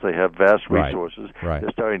zones. They have vast resources. Right.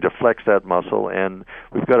 They're starting to flex that muscle, and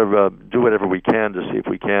we've got to do whatever we can to see if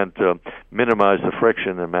we can't minimize the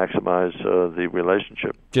friction and maximize the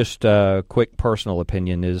relationship. Just a quick personal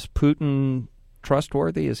opinion. Is Putin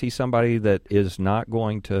trustworthy? Is he somebody that is not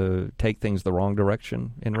going to take things the wrong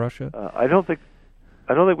direction in Russia? I don't think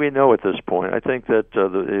we know at this point. I think that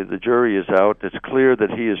the jury is out. It's clear that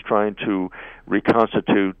he is trying to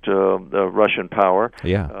reconstitute the Russian power,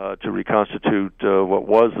 to reconstitute what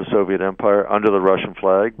was the Soviet Empire under the Russian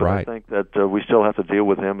flag. But I think that we still have to deal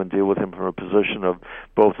with him, and deal with him from a position of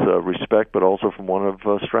both respect, but also from one of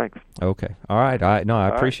strength. Okay. All right. I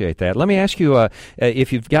appreciate that. Let me ask you,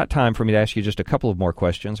 if you've got time for me to ask you just a couple of more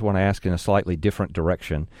questions. I want to ask in a slightly different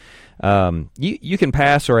direction. You can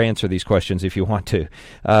pass or answer these questions if you want to.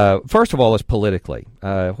 First of all, is politically.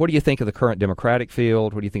 What do you think of the current Democratic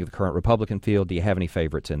field? What do you think of the current Republican field? Do you have any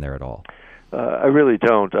favorites in there at all? I really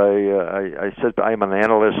don't. I said I'm an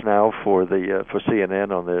analyst now for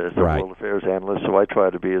CNN on the World Affairs analyst, so I try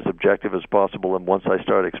to be as objective as possible. And once I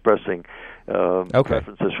start expressing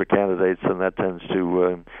preferences for candidates, then that tends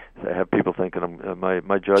to have people thinking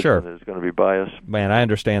my judgment is going to be biased. Man, I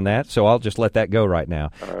understand that, so I'll just let that go right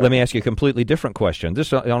now. Right. Let me ask you a completely different question.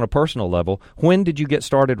 This on a personal level. When did you get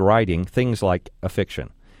started writing things like a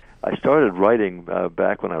fiction? I started writing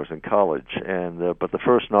back when I was in college, and but the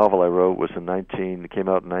first novel I wrote came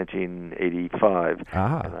out in 1985.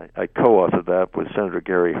 And I co-authored that with Senator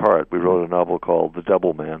Gary Hart. We wrote a novel called The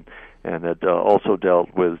Double Man, and it also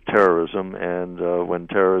dealt with terrorism and when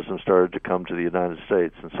terrorism started to come to the United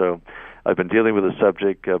States. And so I've been dealing with the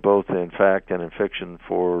subject both in fact and in fiction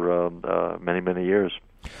for many, many years.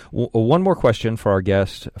 One more question for our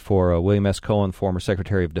guest, for William S. Cohen, former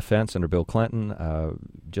Secretary of Defense under Bill Clinton,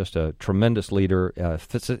 just a tremendous leader.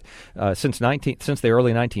 Since the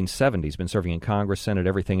early 1970s, been serving in Congress, Senate,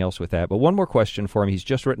 everything else with that. But one more question for him. He's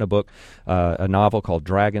just written a book, a novel called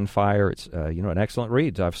Dragonfire. It's an excellent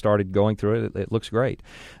read. I've started going through it. It looks great.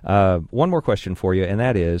 One more question for you, and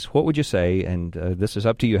that is, what would you say, and this is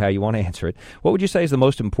up to you how you want to answer it, what would you say is the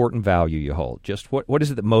most important value you hold? Just what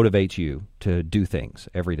is it that motivates you to do things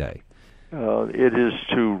every day? It is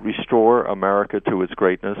to restore America to its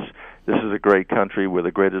greatness. This is a great country. We're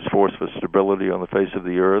the greatest force for stability on the face of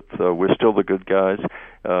the earth. We're still the good guys.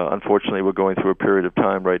 Unfortunately, we're going through a period of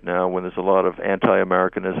time right now when there's a lot of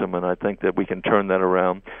anti-Americanism, and I think that we can turn that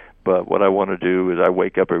around. But what I want to do is I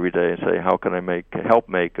wake up every day and say, how can I help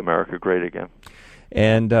make America great again?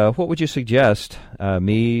 And what would you suggest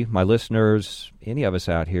me, my listeners, any of us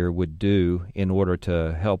out here would do in order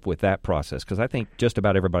to help with that process? Because I think just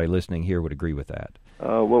about everybody listening here would agree with that.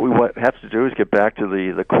 What we have to do is get back to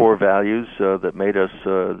the core values that made us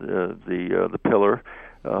the pillar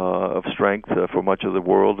of strength for much of the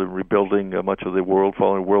world and rebuilding much of the world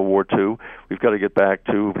following World War II. We've got to get back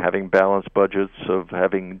to having balanced budgets, of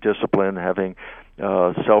having discipline, having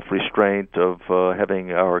self-restraint, of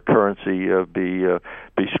having our currency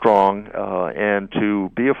be strong, and to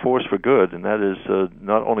be a force for good. And that is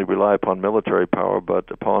not only rely upon military power,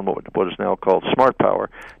 but upon what is now called smart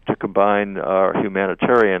power, to combine our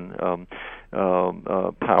humanitarian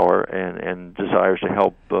power and desires to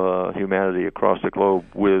help humanity across the globe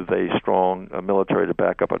with a strong military to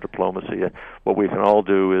back up our diplomacy. What we can all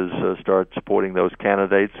do is start supporting those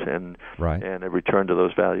candidates and a return to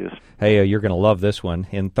those values. Hey, you're going to love this one.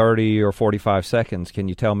 In 30 or 45 seconds, can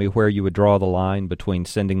you tell me where you would draw the line between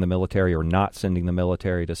sending the military or not sending the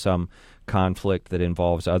military to some conflict that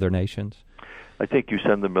involves other nations? I think you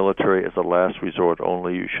send the military as a last resort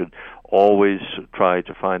only. You should always try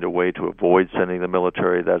to find a way to avoid sending the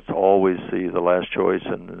military. That's always the last choice,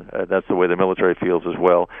 and that's the way the military feels as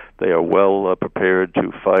well. They are well prepared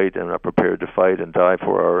to fight and are prepared to fight and die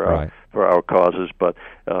for our causes, but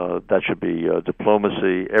that should be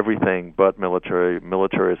diplomacy, everything but military.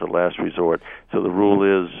 Military is a last resort. So the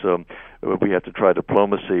rule is we have to try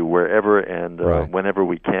diplomacy wherever and whenever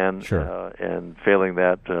we can, and failing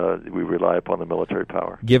that, we rely upon the military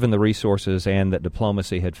power. Given the resources and that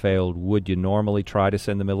diplomacy had failed, would you normally try to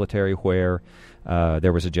send the military where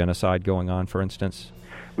there was a genocide going on, for instance?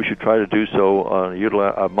 we should try to do so on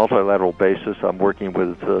a multilateral basis. I'm working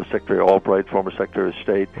with Secretary Albright, former Secretary of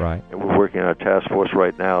State, right, and we're working on a task force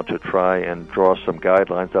right now to try and draw some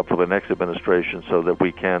guidelines up for the next administration so that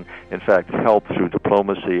we can, in fact, help through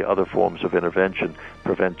diplomacy, other forms of intervention,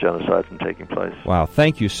 prevent genocide from taking place. Wow.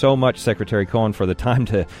 Thank you so much, Secretary Cohen, for the time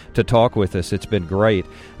to talk with us. It's been great.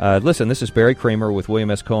 Listen, this is Barry Creamer with William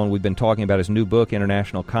S. Cohen. We've been talking about his new book,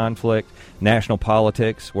 International Conflict, National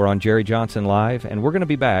Politics. We're on Jerry Johnson Live, and we're going to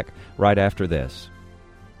be back right after this.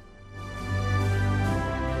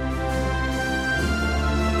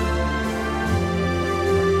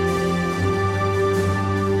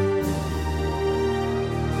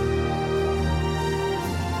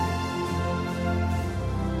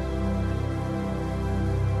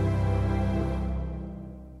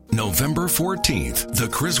 November 14th, the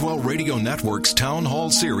Criswell Radio Network's Town Hall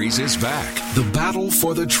Series is back. The Battle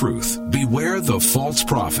for the Truth. Beware the False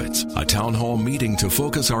Prophets. A town hall meeting to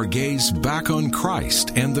focus our gaze back on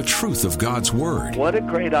Christ and the truth of God's Word. What a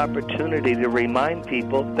great opportunity to remind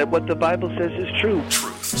people that what the Bible says is true.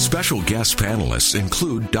 Special guest panelists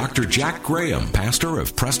include Dr. Jack Graham, pastor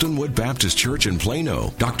of Prestonwood Baptist Church in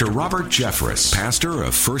Plano, Dr. Robert Jeffress, pastor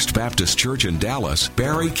of First Baptist Church in Dallas,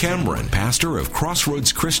 Barry Cameron, pastor of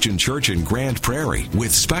Crossroads Christian Church in Grand Prairie,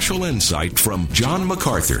 with special insight from John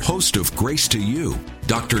MacArthur, host of Grace to You,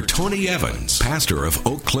 Dr. Tony Evans, pastor of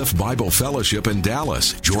Oak Cliff Bible Fellowship in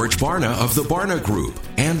Dallas, George Barna of the Barna Group,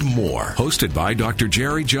 and more. Hosted by Dr.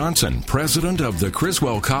 Jerry Johnson, president of the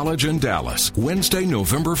Criswell College in Dallas, Wednesday,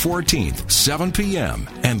 November 14th, 7 p.m.,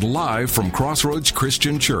 and live from Crossroads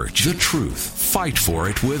Christian Church. The Truth. Fight for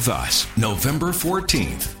it with us. November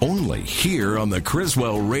 14th, only here on the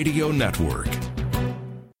Criswell Radio Network.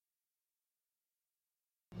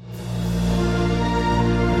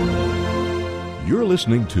 You're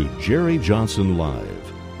listening to Jerry Johnson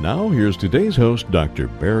Live. Now, here's today's host, Dr.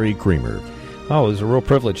 Barry Creamer. Oh, it was a real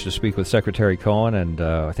privilege to speak with Secretary Cohen, and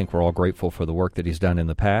I think we're all grateful for the work that he's done in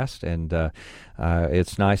the past, and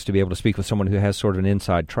it's nice to be able to speak with someone who has sort of an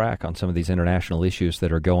inside track on some of these international issues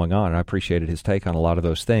that are going on, and I appreciated his take on a lot of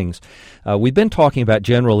those things. We've been talking about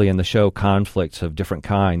generally in the show conflicts of different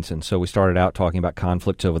kinds, and so we started out talking about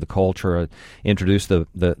conflicts over the culture, introduced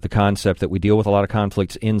the concept that we deal with a lot of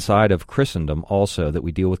conflicts inside of Christendom also, that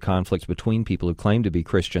we deal with conflicts between people who claim to be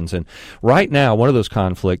Christians, and right now one of those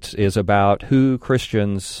conflicts is about who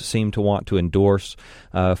Christians seem to want to endorse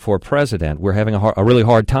for president. We're having a really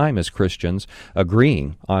hard time as Christians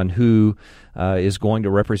agreeing on who is going to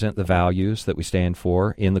represent the values that we stand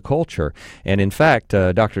for in the culture. And in fact,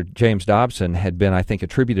 Dr. James Dobson had been, I think,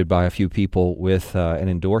 attributed by a few people with an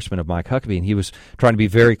endorsement of Mike Huckabee, and he was trying to be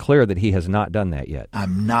very clear that he has not done that yet.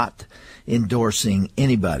 I'm not endorsing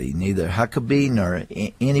anybody, neither Huckabee nor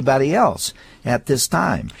anybody else at this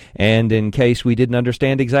time. And in case we didn't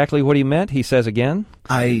understand exactly what he meant, he says again,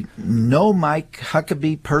 I know Mike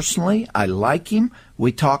Huckabee personally. I like him.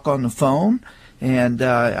 We talk on the phone. And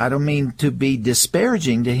I don't mean to be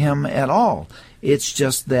disparaging to him at all. It's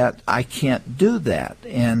just that I can't do that,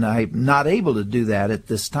 and I'm not able to do that at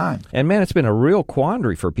this time. And, man, it's been a real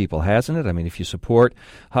quandary for people, hasn't it? I mean, if you support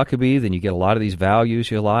Huckabee, then you get a lot of these values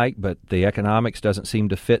you like, but the economics doesn't seem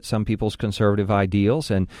to fit some people's conservative ideals.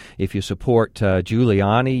 And if you support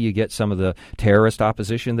Giuliani, you get some of the terrorist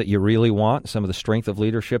opposition that you really want, some of the strength of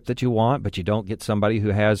leadership that you want, but you don't get somebody who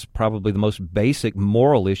has probably the most basic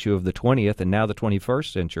moral issue of the 20th and now the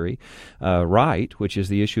 21st century right, which is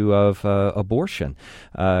the issue of abortion.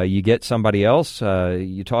 You get somebody else,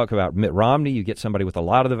 you talk about Mitt Romney, you get somebody with a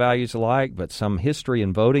lot of the values you like, but some history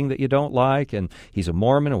in voting that you don't like, and he's a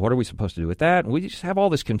Mormon, and what are we supposed to do with that? And we just have all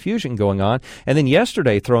this confusion going on. And then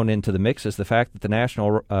yesterday thrown into the mix is the fact that the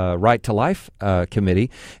National Right to Life Committee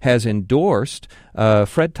has endorsed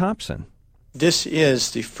Fred Thompson. This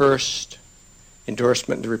is the first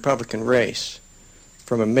endorsement in the Republican race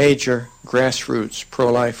from a major grassroots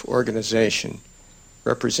pro-life organization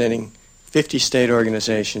representing 50 state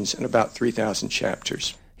organizations and about 3,000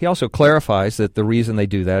 chapters. He also clarifies that the reason they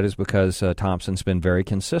do that is because Thompson's been very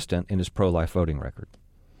consistent in his pro-life voting record.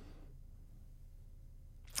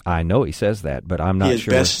 I know he says that, but I'm not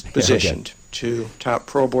sure. He is best positioned to top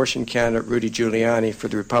pro-abortion candidate Rudy Giuliani for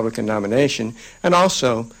the Republican nomination, and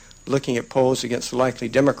also, looking at polls against the likely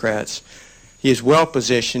Democrats, he is well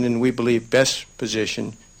positioned and we believe best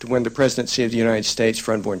positioned to win the presidency of the United States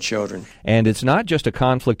for unborn children. And it's not just a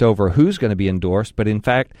conflict over who's going to be endorsed, but in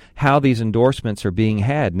fact, how these endorsements are being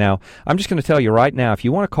had. Now, I'm just going to tell you right now, if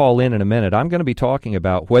you want to call in a minute, I'm going to be talking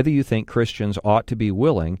about whether you think Christians ought to be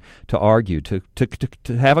willing to argue, to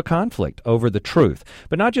have a conflict over the truth.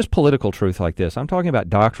 But not just political truth like this. I'm talking about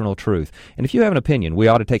doctrinal truth. And if you have an opinion, we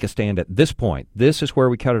ought to take a stand at this point. This is where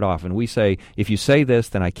we cut it off. And we say, if you say this,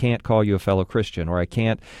 then I can't call you a fellow Christian, or I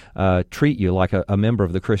can't treat you like a member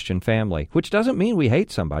of the Christian family, which doesn't mean we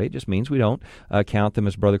hate somebody. It just means we don't count them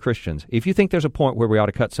as brother Christians. If you think there's a point where we ought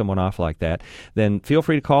to cut someone off like that, then feel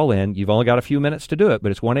free to call in. You've only got a few minutes to do it,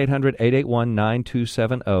 but it's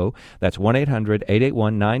 1-800-881-9270. That's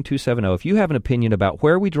 1-800-881-9270. If you have an opinion about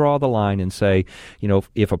where we draw the line and say,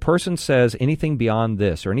 if a person says anything beyond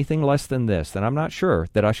this or anything less than this, then I'm not sure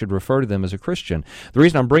that I should refer to them as a Christian. The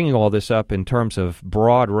reason I'm bringing all this up in terms of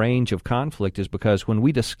broad range of conflict is because when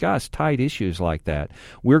we discuss tight issues like that,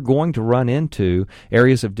 we're going to run into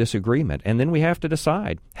areas of disagreement, and then we have to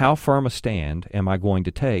decide how firm a stand am I going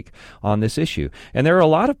to take on this issue. And there are a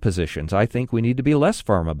lot of positions I think we need to be less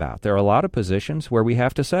firm about. There are a lot of positions where we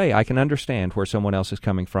have to say, I can understand where someone else is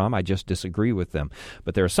coming from, I just disagree with them.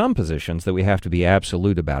 But there are some positions that we have to be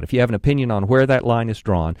absolute about. If you have an opinion on where that line is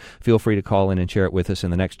drawn, feel free to call in and share it with us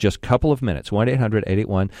in the next just couple of minutes.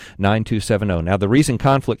 1-800-881-9270. Now, the reason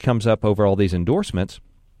conflict comes up over all these endorsements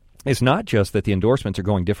it's not just that the endorsements are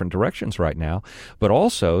going different directions right now, but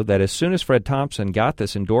also that as soon as Fred Thompson got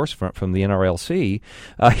this endorsement from the NRLC,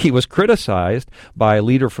 he was criticized by a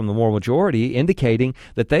leader from the moral majority indicating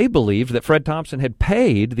that they believed that Fred Thompson had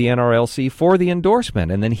paid the NRLC for the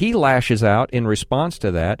endorsement. And then he lashes out in response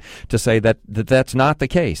to that to say that that's not the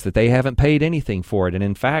case, that they haven't paid anything for it. And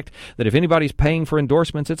in fact, that if anybody's paying for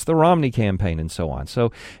endorsements, it's the Romney campaign and so on.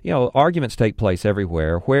 So, arguments take place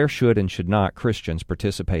everywhere. Where should and should not Christians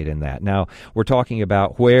participate in that? Now, we're talking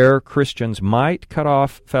about where Christians might cut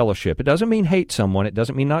off fellowship. It doesn't mean hate someone. It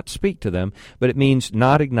doesn't mean not speak to them, but it means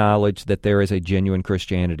not acknowledge that there is a genuine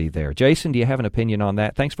Christianity there. Jason, do you have an opinion on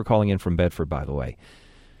that? Thanks for calling in from Bedford, by the way.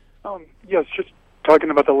 Yes, just talking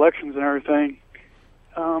about the elections and everything.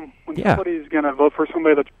 When somebody's going to vote for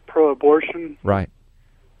somebody that's pro-abortion, right,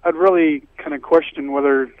 I'd really kind of question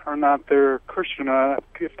whether or not they're Christian,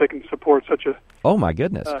 if they can support such a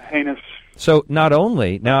heinous. So not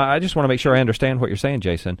only, now I just want to make sure I understand what you're saying,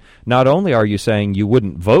 Jason, not only are you saying you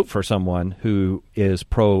wouldn't vote for someone who is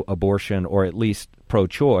pro-abortion or at least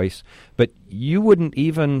pro-choice, but you wouldn't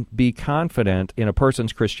even be confident in a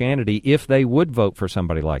person's Christianity if they would vote for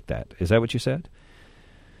somebody like that. Is that what you said?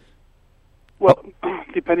 Well,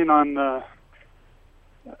 depending on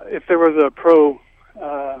if there was a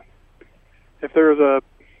pro-life.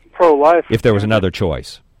 If there was another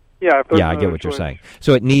choice. Yeah, I get what you're saying.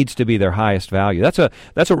 So it needs to be their highest value. That's a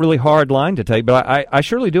really hard line to take, but I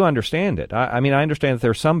surely do understand it. I mean, I understand that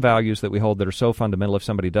there are some values that we hold that are so fundamental. If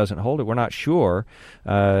somebody doesn't hold it, we're not sure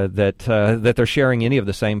that they're sharing any of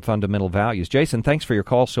the same fundamental values. Jason, thanks for your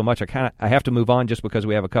call so much. I have to move on just because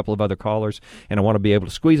we have a couple of other callers, and I want to be able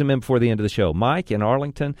to squeeze them in before the end of the show. Mike in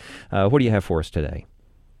Arlington, what do you have for us today?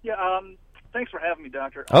 Yeah, thanks for having me,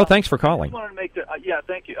 Doctor. Oh, thanks for calling. I just wanted to make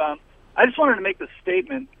thank you. I just wanted to make the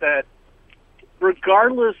statement that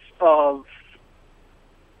regardless of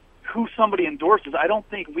who somebody endorses, I don't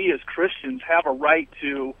think we as Christians have a right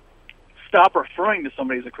to stop referring to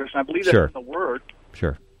somebody as a Christian. I believe that's in the Word.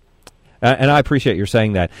 Sure. And I appreciate your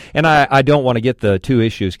saying that. And I don't want to get the two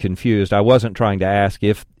issues confused. I wasn't trying to ask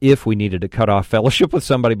if we needed to cut off fellowship with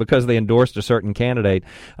somebody because they endorsed a certain candidate.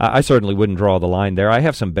 I certainly wouldn't draw the line there. I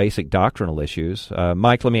have some basic doctrinal issues.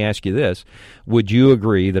 Mike, let me ask you this. Would you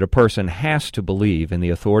agree that a person has to believe in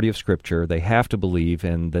the authority of Scripture, they have to believe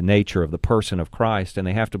in the nature of the person of Christ, and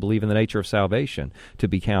they have to believe in the nature of salvation to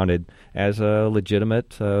be counted as a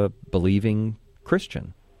legitimate, believing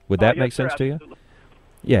Christian? Would that make sense to you?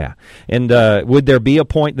 Yeah. And would there be a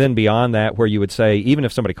point then beyond that where you would say, even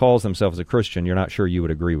if somebody calls themselves a Christian, you're not sure you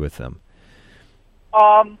would agree with them?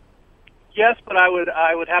 Yes, but I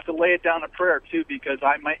would have to lay it down in prayer too, because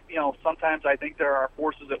I might, sometimes I think there are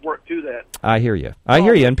forces at work to that. I hear you.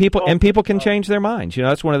 And people can change their minds.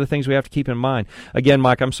 That's one of the things we have to keep in mind. Again,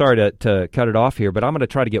 Mike, I'm sorry to cut it off here, but I'm going to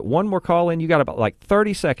try to get one more call in. You got about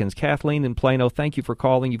 30 seconds. Kathleen in Plano, thank you for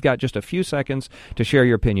calling. You've got just a few seconds to share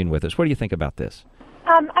your opinion with us. What do you think about this?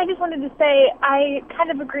 I just wanted to say I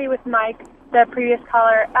kind of agree with Mike, the previous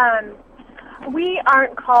caller. We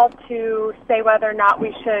aren't called to say whether or not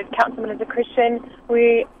we should count someone as a Christian.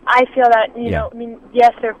 I feel that,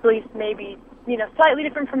 yes, their beliefs may be, slightly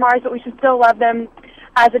different from ours, but we should still love them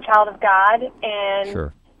as a child of God.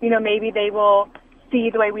 And, maybe they will see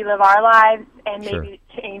the way we live our lives and maybe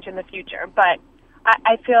change in the future. But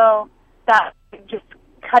I feel that just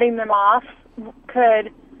cutting them off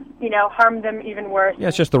could, harm them even worse. Yeah,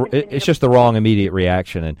 it's just the wrong immediate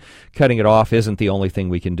reaction, and cutting it off isn't the only thing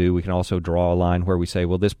we can do. We can also draw a line where we say,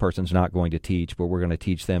 well, this person's not going to teach, but we're going to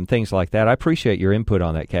teach them, things like that. I appreciate your input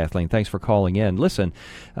on that, Kathleen. Thanks for calling in. Listen,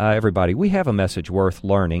 everybody, we have a message worth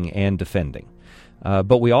learning and defending,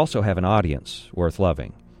 but we also have an audience worth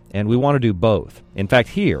loving. And we want to do both. In fact,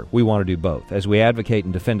 here we want to do both as we advocate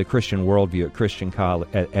and defend a Christian worldview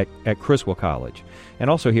at Criswell College, and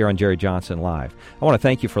also here on Jerry Johnson Live. I want to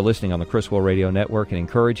thank you for listening on the Criswell Radio Network and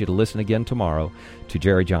encourage you to listen again tomorrow to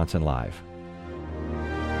Jerry Johnson Live.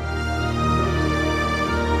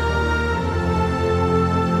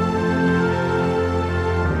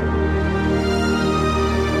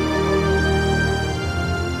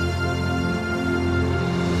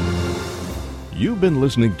 You've been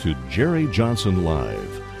listening to Jerry Johnson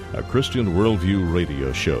Live, a Christian Worldview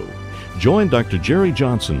radio show. Join Dr. Jerry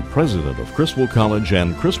Johnson, president of Criswell College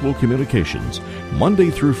and Criswell Communications, Monday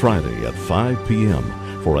through Friday at 5 p.m.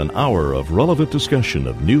 for an hour of relevant discussion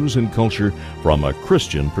of news and culture from a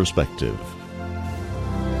Christian perspective.